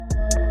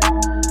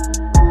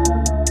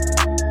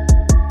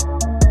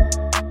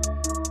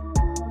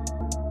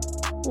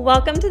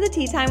Welcome to the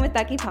Tea Time with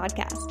Becky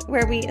podcast,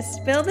 where we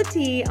spill the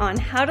tea on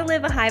how to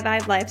live a high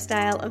vibe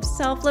lifestyle of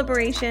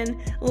self-liberation,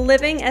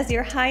 living as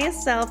your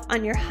highest self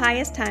on your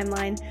highest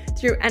timeline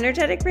through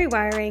energetic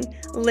rewiring,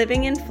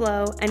 living in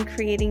flow, and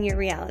creating your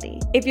reality.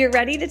 If you're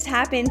ready to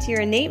tap into your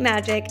innate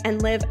magic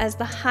and live as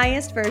the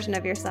highest version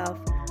of yourself,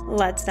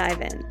 let's dive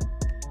in.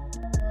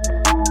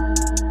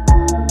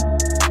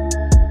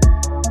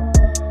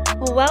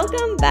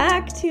 Welcome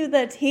back to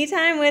the Tea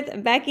Time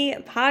with Becky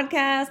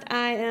podcast.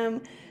 I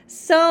am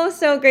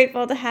so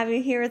grateful to have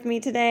you here with me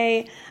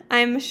today.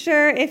 I'm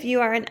sure if you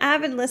are an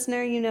avid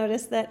listener, you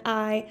noticed that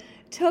I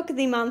took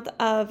the month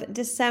of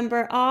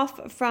December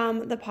off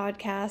from the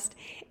podcast,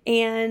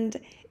 and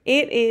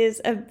it is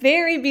a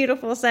very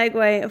beautiful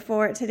segue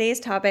for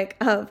today's topic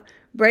of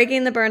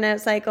breaking the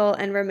burnout cycle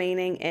and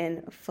remaining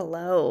in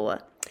flow.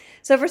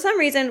 So for some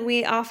reason,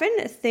 we often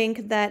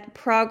think that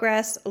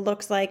progress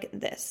looks like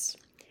this: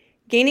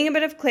 gaining a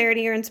bit of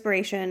clarity or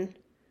inspiration,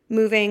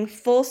 moving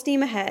full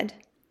steam ahead.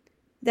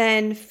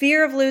 Then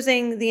fear of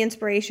losing the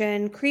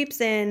inspiration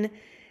creeps in,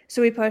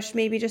 so we push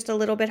maybe just a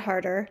little bit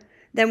harder.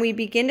 Then we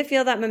begin to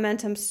feel that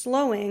momentum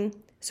slowing,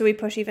 so we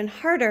push even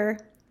harder,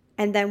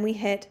 and then we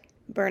hit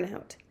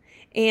burnout.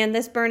 And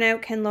this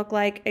burnout can look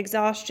like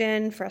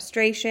exhaustion,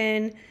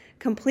 frustration,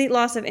 complete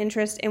loss of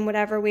interest in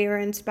whatever we were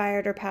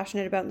inspired or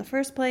passionate about in the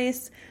first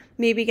place,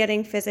 maybe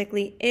getting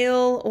physically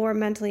ill or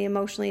mentally,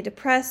 emotionally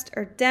depressed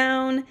or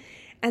down.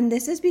 And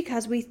this is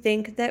because we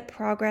think that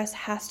progress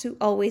has to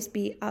always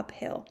be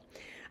uphill.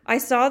 I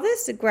saw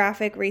this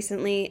graphic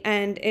recently,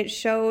 and it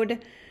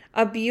showed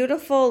a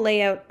beautiful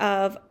layout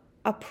of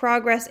a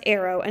progress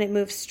arrow, and it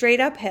moved straight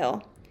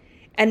uphill,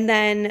 and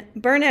then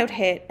burnout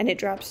hit and it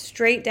dropped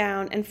straight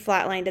down and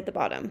flatlined at the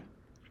bottom.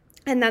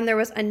 And then there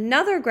was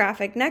another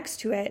graphic next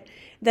to it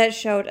that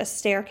showed a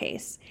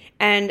staircase,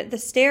 and the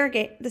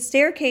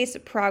staircase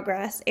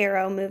progress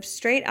arrow moved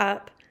straight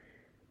up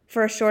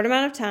for a short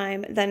amount of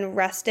time, then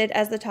rested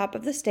as the top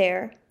of the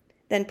stair,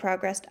 then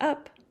progressed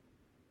up,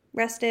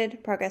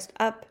 rested, progressed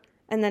up,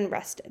 and then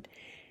rested.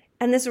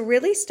 And this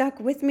really stuck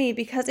with me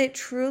because it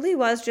truly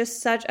was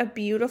just such a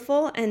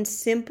beautiful and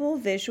simple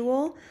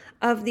visual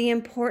of the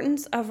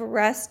importance of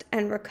rest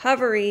and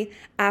recovery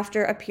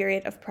after a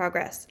period of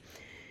progress.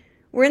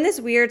 We're in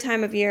this weird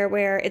time of year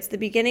where it's the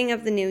beginning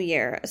of the new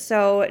year.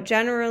 So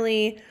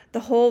generally,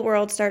 the whole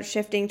world starts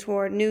shifting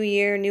toward new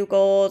year, new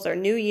goals, or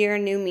new year,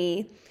 new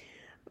me.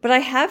 But I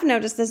have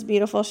noticed this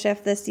beautiful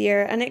shift this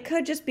year, and it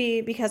could just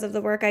be because of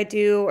the work I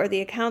do or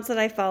the accounts that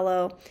I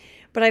follow.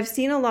 But I've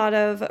seen a lot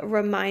of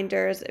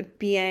reminders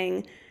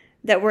being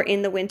that we're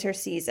in the winter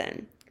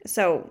season.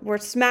 So we're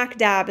smack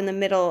dab in the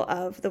middle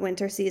of the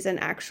winter season,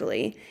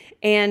 actually.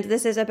 And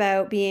this is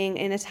about being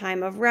in a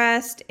time of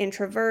rest,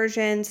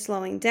 introversion,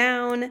 slowing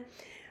down.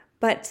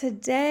 But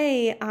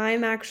today,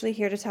 I'm actually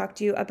here to talk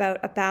to you about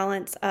a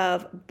balance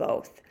of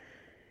both.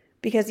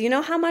 Because you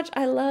know how much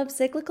I love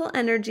cyclical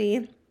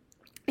energy.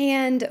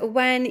 And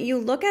when you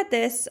look at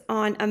this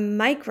on a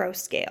micro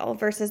scale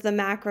versus the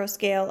macro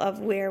scale of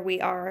where we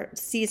are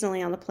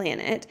seasonally on the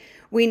planet,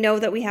 we know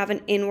that we have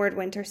an inward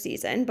winter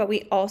season, but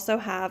we also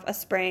have a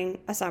spring,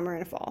 a summer,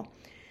 and a fall.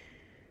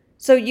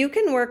 So you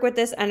can work with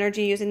this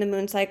energy using the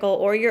moon cycle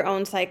or your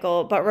own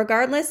cycle, but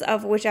regardless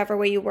of whichever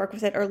way you work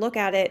with it or look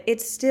at it,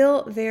 it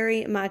still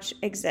very much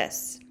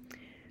exists.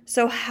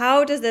 So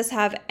how does this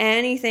have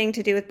anything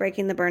to do with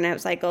breaking the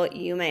burnout cycle,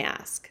 you may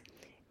ask?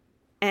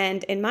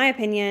 And in my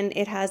opinion,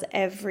 it has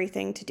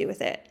everything to do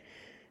with it.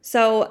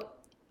 So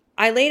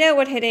I laid out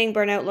what hitting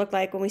burnout looked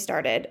like when we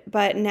started,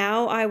 but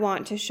now I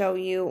want to show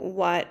you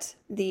what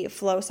the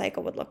flow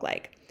cycle would look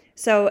like.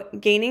 So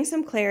gaining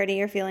some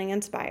clarity or feeling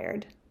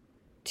inspired,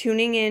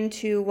 tuning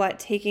into what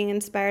taking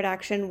inspired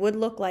action would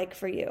look like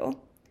for you,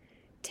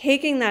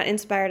 taking that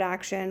inspired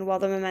action while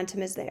the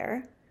momentum is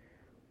there.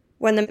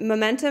 When the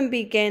momentum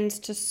begins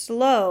to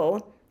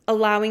slow,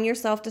 allowing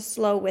yourself to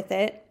slow with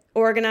it,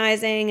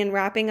 organizing and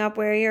wrapping up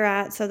where you're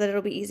at so that it'll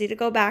be easy to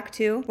go back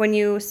to when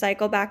you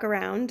cycle back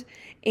around,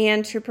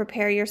 and to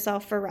prepare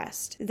yourself for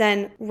rest.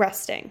 Then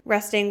resting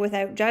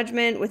without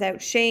judgment, without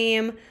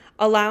shame,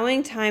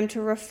 allowing time to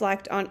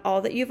reflect on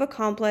all that you've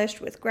accomplished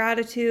with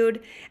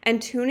gratitude,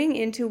 and tuning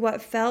into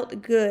what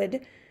felt good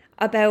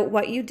about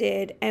what you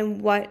did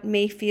and what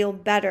may feel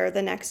better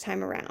the next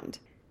time around.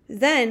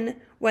 Then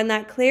when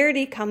that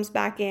clarity comes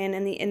back in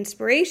and the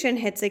inspiration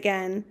hits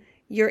again,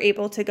 you're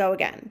able to go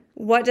again.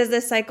 What does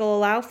this cycle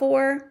allow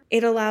for?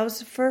 It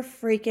allows for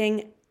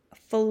freaking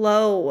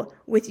flow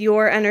with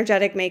your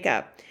energetic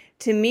makeup,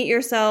 to meet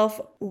yourself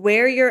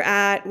where you're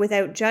at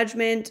without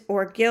judgment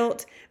or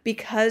guilt,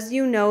 because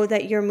you know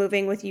that you're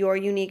moving with your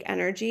unique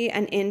energy,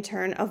 and in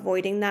turn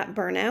avoiding that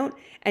burnout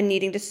and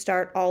needing to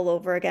start all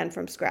over again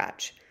from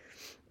scratch.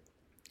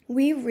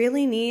 We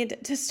really need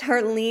to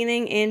start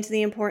leaning into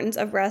the importance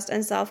of rest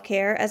and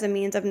self-care as a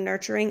means of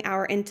nurturing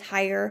our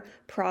entire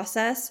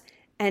process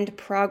and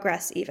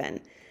progress even.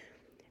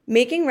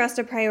 Making rest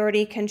a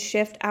priority can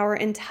shift our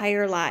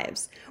entire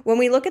lives. When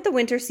we look at the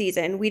winter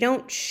season, we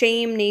don't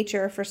shame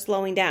nature for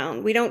slowing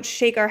down. We don't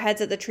shake our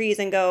heads at the trees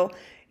and go,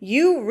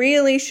 you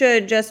really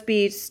should just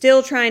be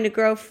still trying to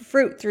grow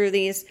fruit through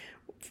these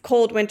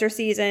cold winter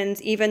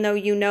seasons, even though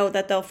you know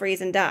that they'll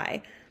freeze and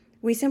die.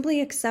 We simply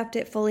accept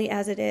it fully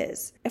as it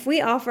is. If we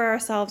offer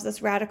ourselves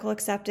this radical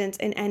acceptance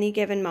in any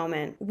given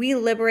moment, we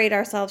liberate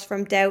ourselves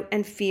from doubt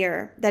and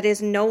fear that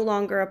is no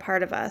longer a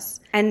part of us,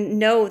 and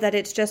know that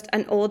it's just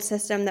an old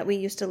system that we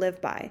used to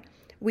live by.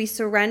 We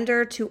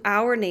surrender to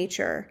our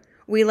nature.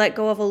 We let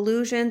go of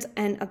illusions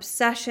and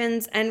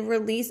obsessions and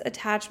release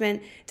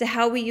attachment to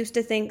how we used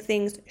to think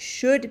things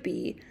should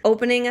be,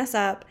 opening us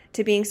up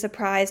to being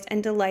surprised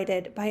and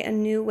delighted by a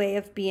new way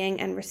of being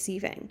and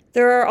receiving.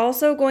 There are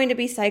also going to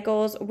be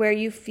cycles where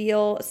you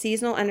feel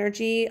seasonal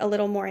energy a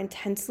little more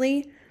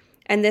intensely.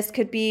 And this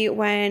could be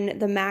when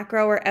the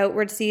macro or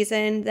outward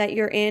season that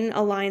you're in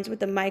aligns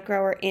with the micro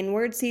or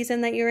inward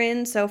season that you're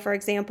in. So for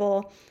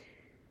example,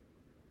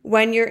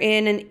 when you're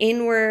in an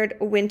inward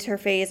winter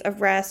phase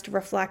of rest,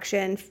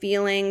 reflection,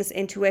 feelings,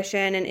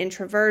 intuition, and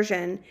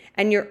introversion,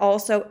 and you're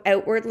also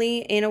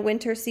outwardly in a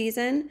winter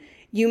season,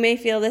 you may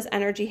feel this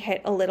energy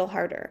hit a little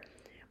harder.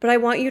 But I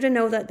want you to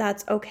know that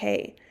that's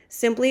okay.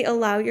 Simply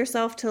allow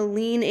yourself to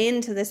lean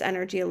into this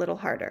energy a little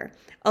harder.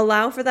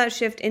 Allow for that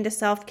shift into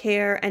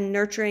self-care and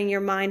nurturing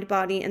your mind,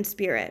 body, and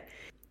spirit.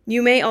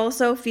 You may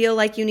also feel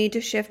like you need to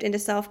shift into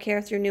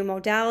self-care through new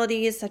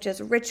modalities such as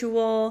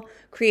ritual,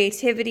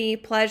 creativity,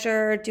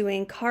 pleasure,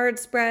 doing card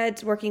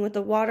spreads, working with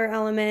the water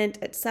element,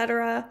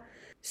 etc.,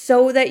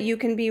 so that you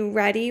can be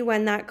ready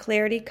when that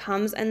clarity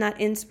comes and that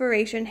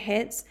inspiration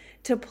hits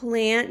to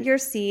plant your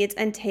seeds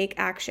and take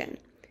action.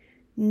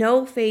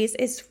 No phase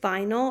is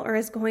final or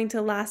is going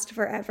to last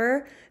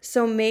forever,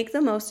 so make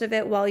the most of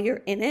it while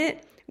you're in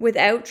it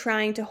without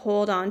trying to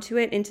hold on to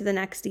it into the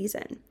next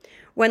season.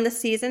 When the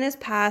season is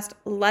past,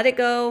 let it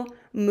go,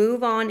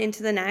 move on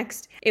into the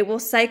next. It will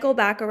cycle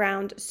back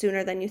around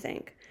sooner than you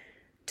think.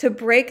 To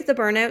break the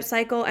burnout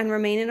cycle and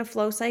remain in a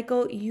flow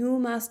cycle, you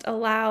must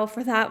allow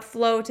for that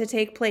flow to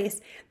take place.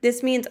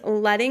 This means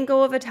letting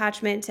go of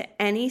attachment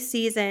to any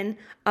season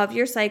of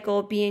your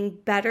cycle being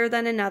better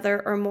than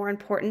another or more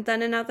important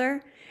than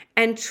another,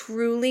 and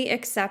truly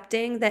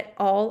accepting that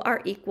all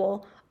are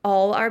equal,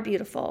 all are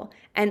beautiful,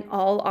 and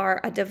all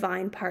are a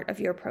divine part of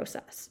your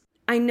process.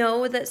 I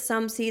know that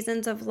some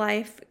seasons of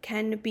life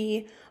can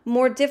be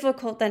more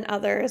difficult than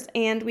others,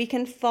 and we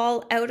can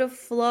fall out of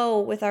flow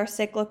with our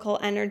cyclical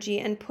energy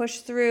and push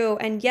through.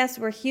 And yes,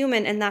 we're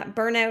human, and that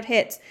burnout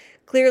hits.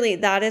 Clearly,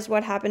 that is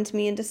what happened to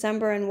me in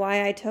December and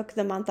why I took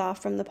the month off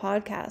from the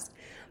podcast.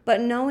 But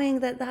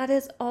knowing that that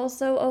is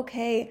also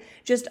okay,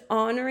 just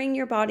honoring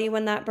your body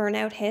when that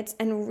burnout hits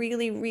and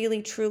really,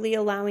 really, truly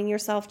allowing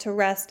yourself to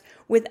rest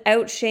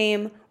without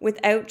shame,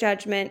 without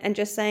judgment, and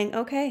just saying,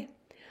 okay,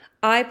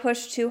 I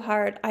pushed too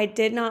hard. I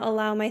did not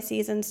allow my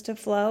seasons to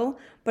flow,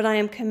 but I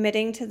am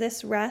committing to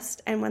this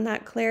rest. And when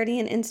that clarity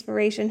and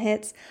inspiration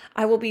hits,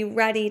 I will be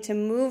ready to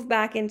move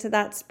back into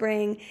that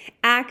spring,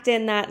 act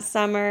in that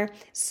summer,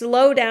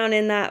 slow down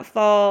in that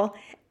fall,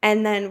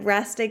 and then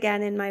rest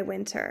again in my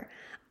winter.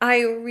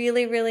 I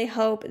really, really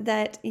hope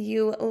that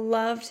you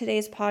love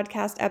today's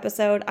podcast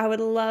episode. I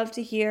would love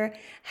to hear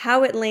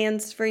how it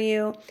lands for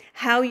you,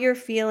 how you're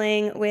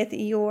feeling with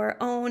your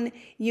own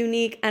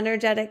unique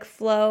energetic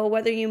flow,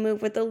 whether you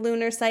move with the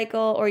lunar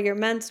cycle or your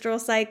menstrual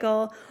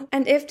cycle.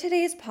 And if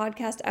today's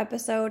podcast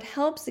episode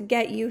helps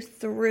get you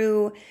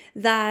through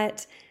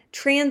that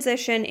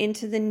transition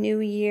into the new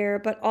year,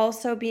 but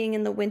also being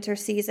in the winter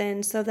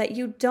season so that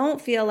you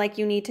don't feel like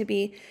you need to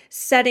be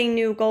setting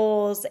new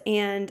goals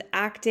and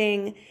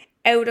acting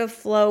out of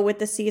flow with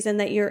the season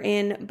that you're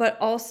in, but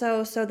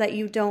also so that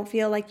you don't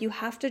feel like you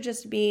have to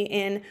just be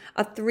in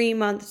a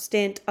 3-month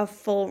stint of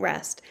full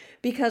rest,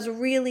 because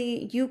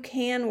really you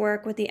can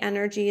work with the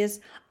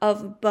energies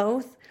of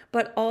both,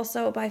 but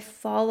also by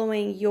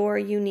following your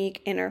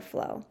unique inner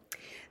flow.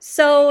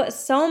 So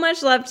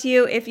much love to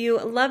you. If you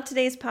love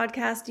today's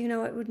podcast, you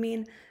know it would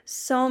mean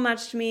so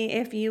much to me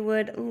if you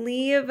would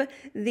leave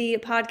the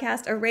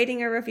podcast a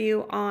rating or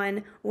review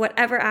on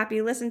whatever app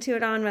you listen to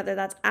it on, whether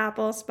that's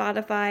Apple,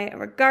 Spotify,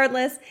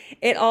 regardless.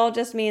 It all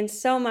just means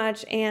so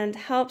much and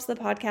helps the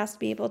podcast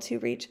be able to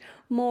reach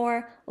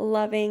more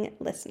loving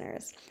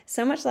listeners.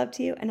 So much love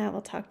to you, and I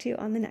will talk to you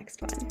on the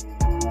next one.